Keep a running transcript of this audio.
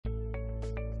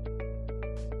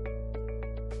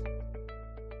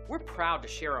We're proud to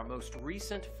share our most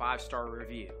recent 5-star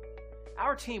review.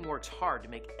 Our team works hard to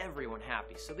make everyone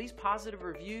happy, so these positive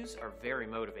reviews are very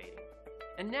motivating.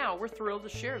 And now we're thrilled to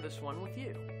share this one with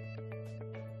you.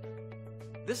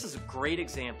 This is a great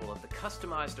example of the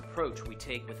customized approach we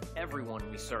take with everyone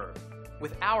we serve.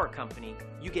 With our company,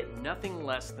 you get nothing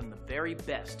less than the very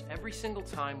best every single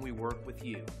time we work with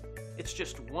you. It's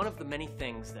just one of the many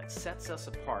things that sets us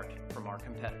apart from our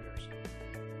competitors.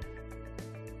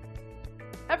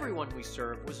 Everyone we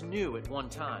serve was new at one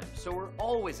time, so we're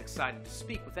always excited to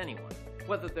speak with anyone,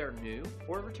 whether they're new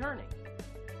or returning.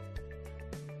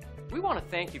 We want to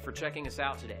thank you for checking us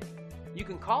out today. You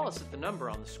can call us at the number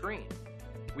on the screen.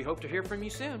 We hope to hear from you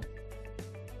soon.